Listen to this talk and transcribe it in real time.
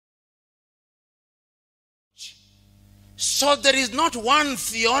So there is not one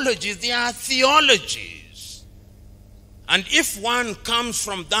theology, there are theologies. And if one comes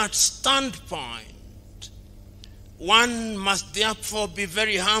from that standpoint, one must therefore be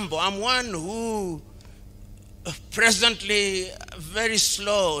very humble. I'm one who presently very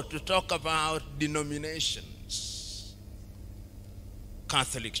slow to talk about denominations.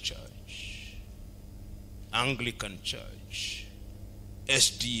 Catholic Church, Anglican Church,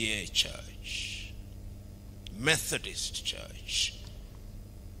 SDA Church, Methodist Church.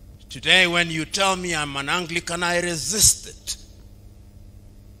 Today when you tell me I'm an Anglican, I resist it.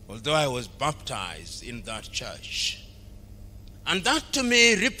 Although I was baptized in that church. And that to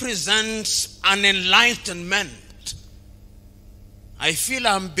me represents an enlightenment. I feel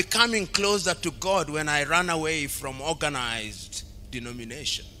I'm becoming closer to God when I run away from organized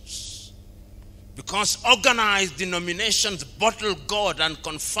denominations. Because organized denominations bottle God and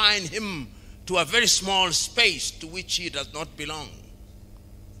confine him to a very small space to which he does not belong.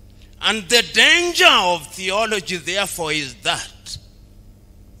 And the danger of theology, therefore, is that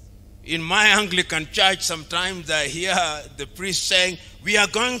in my Anglican church, sometimes I hear the priest saying, we are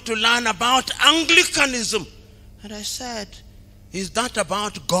going to learn about Anglicanism. And I said, is that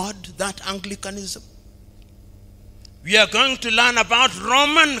about God, that Anglicanism? We are going to learn about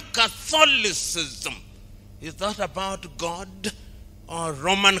Roman Catholicism. Is that about God or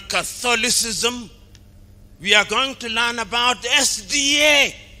Roman Catholicism? We are going to learn about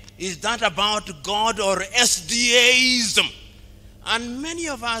SDA. Is that about God or SDAism? And many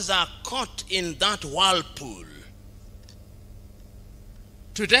of us are caught in that whirlpool.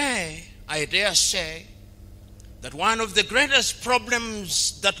 Today, I dare say that one of the greatest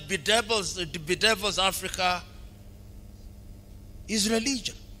problems that bedevils Africa is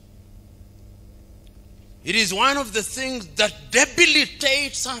religion. It is one of the things that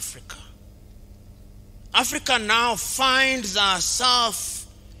debilitates Africa. Africa now finds herself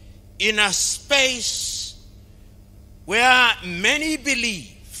in a space where many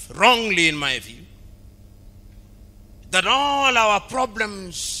believe, wrongly in my view, that all our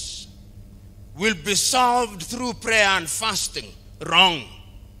problems will be solved through prayer and fasting. Wrong.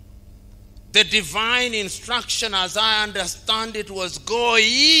 The divine instruction, as I understand it, was go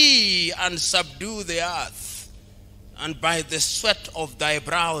ye and subdue the earth, and by the sweat of thy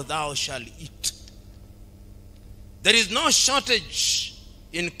brow thou shalt eat. There is no shortage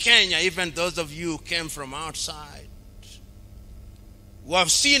in Kenya, even those of you who came from outside, who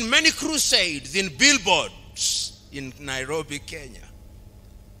have seen many crusades in billboards in Nairobi, Kenya.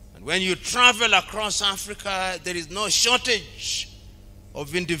 And when you travel across Africa, there is no shortage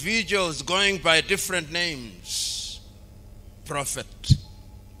of individuals going by different names. Prophet,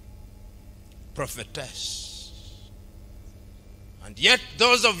 prophetess. And yet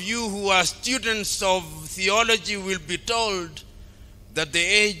those of you who are students of theology will be told that the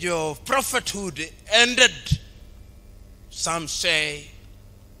age of prophethood ended, some say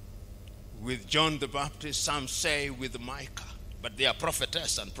with John the Baptist, some say with Micah, but they are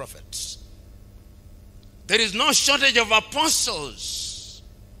prophetess and prophets. There is no shortage of apostles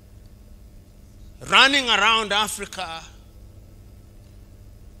running around Africa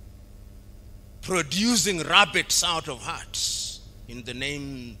producing rabbits out of hats in the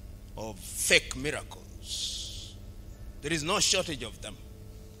name of fake miracles. There is no shortage of them.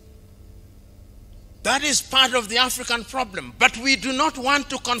 That is part of the African problem, but we do not want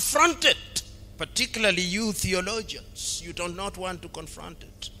to confront it, particularly you theologians. You do not want to confront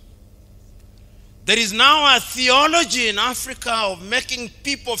it. There is now a theology in Africa of making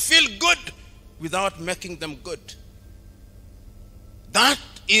people feel good without making them good. That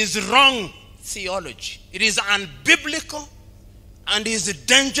is wrong theology. It is unbiblical and is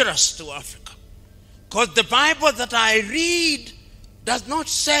dangerous to Africa. Because the Bible that I read does not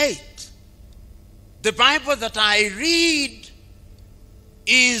say it. The Bible that I read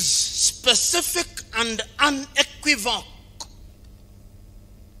is specific and unequivocal.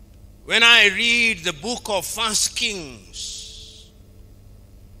 When I read the book of 1 Kings,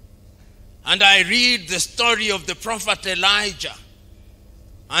 and I read the story of the prophet Elijah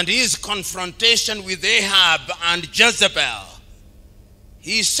and his confrontation with Ahab and Jezebel,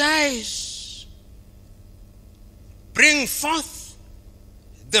 he says, bring forth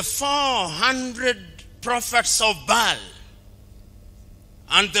the 400 prophets of Baal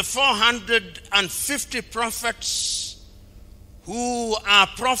and the 450 prophets who are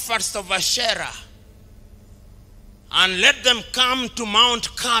prophets of Asherah, and let them come to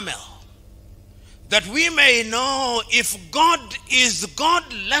Mount Carmel, that we may know if God is God,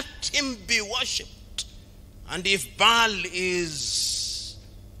 let him be worshipped, and if Baal is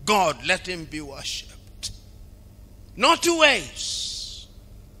God, let him be worshipped. No two ways.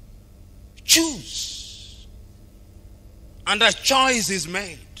 Choose. And a choice is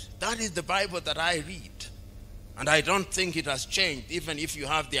made. That is the Bible that I read. And I don't think it has changed, even if you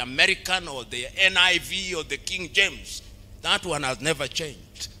have the American or the NIV or the King James. That one has never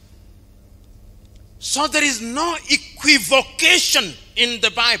changed. So there is no equivocation in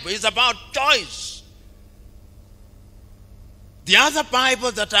the Bible. It's about choice. The other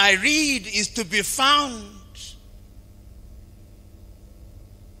Bible that I read is to be found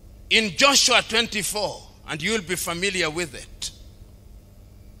in Joshua 24, and you'll be familiar with it.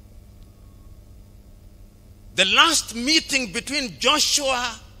 The last meeting between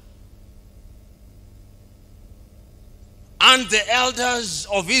Joshua and the elders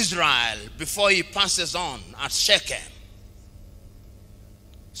of Israel before he passes on at Shechem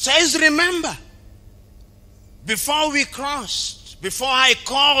says, remember, before we crossed, before I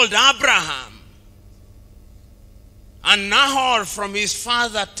called Abraham and Nahor from his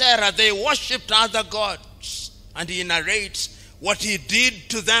father Terah, they worshipped other gods. And he narrates what he did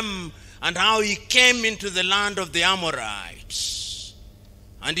to them and how he came into the land of the Amorites.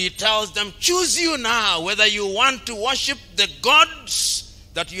 And he tells them, choose you now whether you want to worship the gods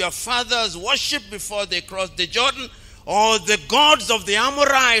that your fathers worshipped before they crossed the Jordan, or the gods of the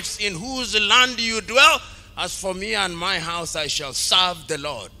Amorites in whose land you dwell. As for me and my house, I shall serve the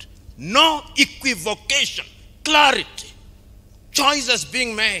Lord. No equivocation, clarity, choices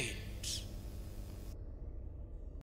being made.